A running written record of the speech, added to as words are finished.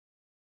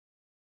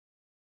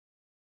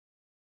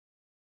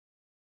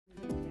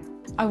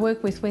I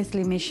work with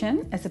Wesley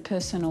Mission as a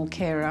personal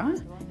carer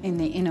in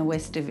the Inner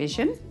West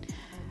Division.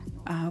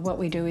 What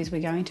we do is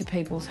we go into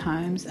people's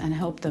homes and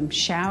help them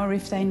shower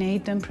if they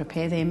need them,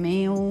 prepare their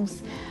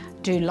meals,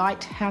 do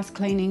light house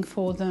cleaning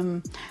for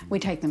them. We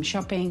take them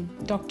shopping,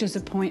 doctor's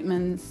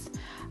appointments,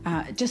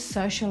 just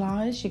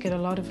socialise. You get a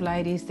lot of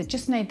ladies that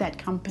just need that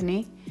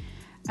company.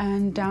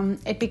 And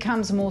it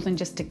becomes more than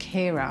just a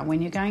carer.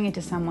 When you're going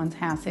into someone's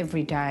house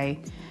every day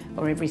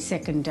or every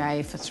second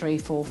day for 3,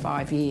 4,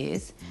 5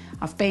 years,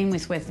 I've been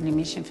with Wesley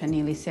Mission for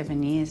nearly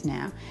 7 years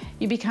now,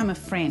 you become a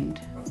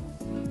friend.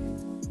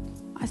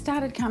 I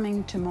started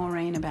coming to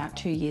Maureen about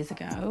 2 years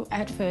ago.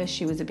 At first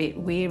she was a bit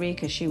weary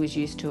because she was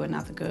used to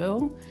another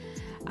girl.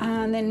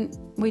 And then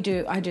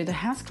I do the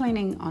house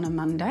cleaning on a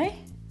Monday,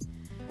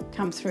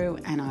 come through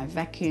and I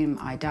vacuum,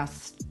 I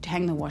dust,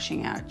 hang the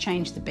washing out,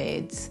 change the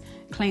beds,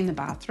 clean the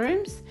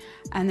bathrooms,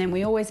 and then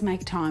we always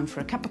make time for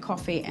a cup of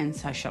coffee and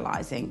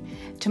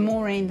socialising. To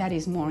Maureen, that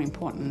is more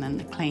important than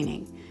the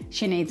cleaning.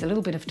 She needs a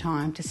little bit of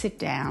time to sit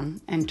down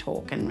and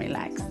talk and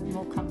relax.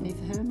 More company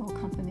for her, more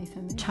company for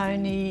me.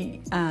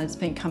 Tony has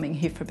been coming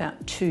here for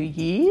about 2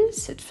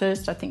 years. At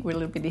first I think we're a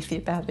little bit iffy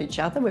about each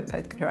other. We've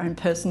both got our own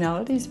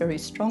personalities, very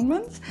strong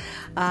ones,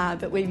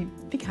 but we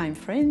became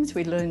friends.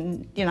 We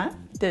learned,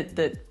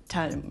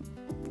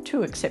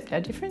 to accept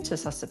our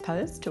differences, I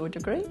suppose, to a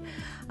degree.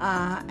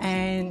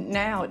 And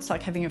now it's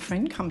like having a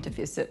friend come to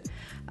visit.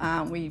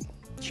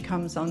 She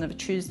comes on a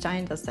Tuesday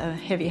and does the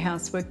heavy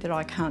housework that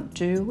I can't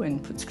do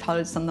and puts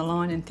clothes on the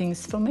line and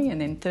things for me. And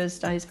then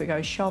Thursdays we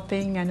go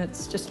shopping, and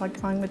it's just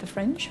like going with a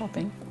friend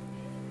shopping.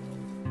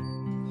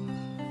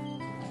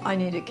 I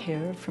need a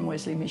carer from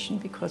Wesley Mission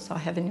because I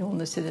have an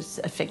illness that has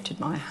affected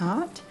my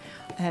heart.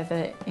 I have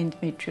an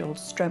endometrial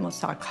stromal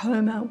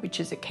sarcoma, which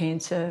is a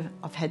cancer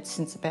I've had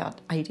since about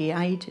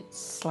 88. It's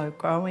slow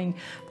growing,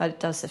 but it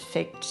does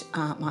affect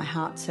my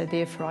heart, so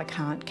therefore I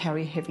can't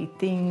carry heavy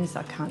things,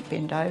 I can't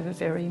bend over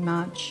very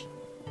much.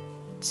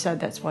 So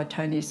that's why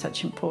Tony is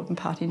such an important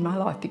part in my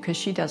life, because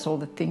she does all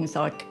the things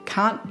I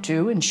can't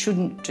do and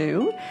shouldn't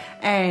do.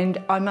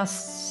 And I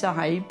must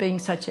say, being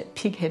such a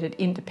pig-headed,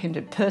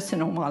 independent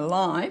person all my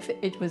life,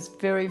 it was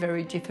very,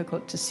 very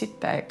difficult to sit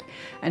back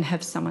and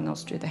have someone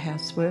else do the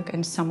housework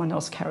and someone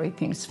else carry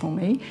things for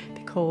me,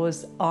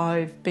 because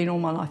I've been all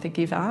my life a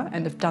giver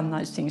and have done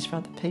those things for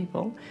other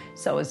people.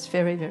 So it was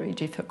very, very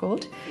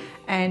difficult,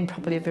 and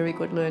probably a very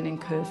good learning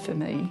curve for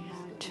me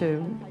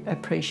to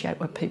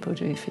appreciate what people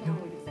do for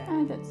you.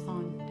 Oh, that's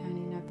fine,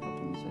 Tony, no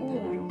problems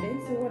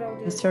with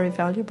that. It's very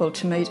valuable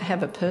to me to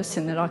have a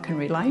person that I can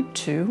relate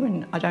to,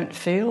 and I don't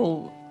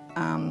feel,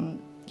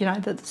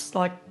 that's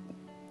like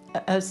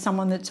as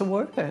someone that's a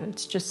worker.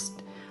 It's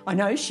just, I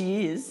know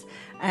she is,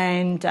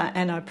 and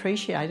I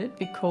appreciate it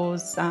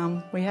because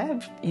we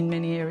have, in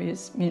many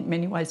areas, in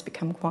many ways,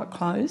 become quite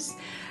close.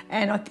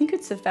 And I think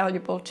it's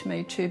valuable to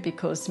me too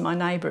because my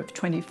neighbour of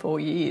 24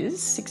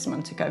 years, 6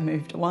 months ago,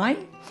 moved away.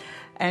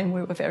 And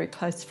we were very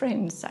close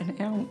friends. So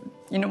now,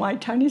 in a way,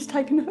 Tony's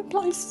taken her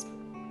place.